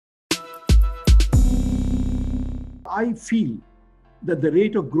I feel that the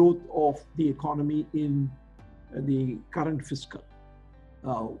rate of growth of the economy in the current fiscal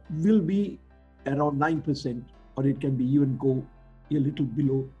will be around 9%, or it can be even go a little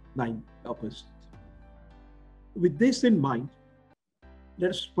below 9%. With this in mind,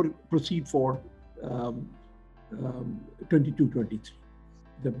 let's proceed for 22-23.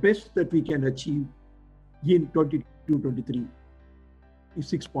 The best that we can achieve in 22-23 is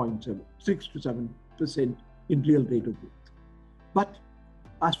 6 to 7% in real rate of growth. But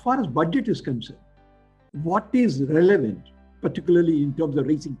as far as budget is concerned, what is relevant, particularly in terms of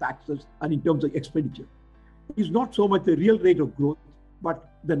raising taxes and in terms of expenditure, is not so much the real rate of growth, but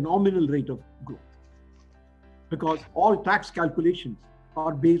the nominal rate of growth. Because all tax calculations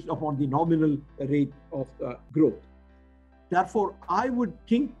are based upon the nominal rate of growth. Therefore, I would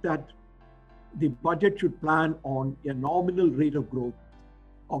think that the budget should plan on a nominal rate of growth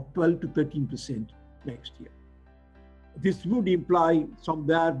of 12 to 13% next year. This would imply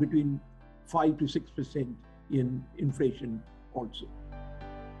somewhere between 5 to 6% in inflation also.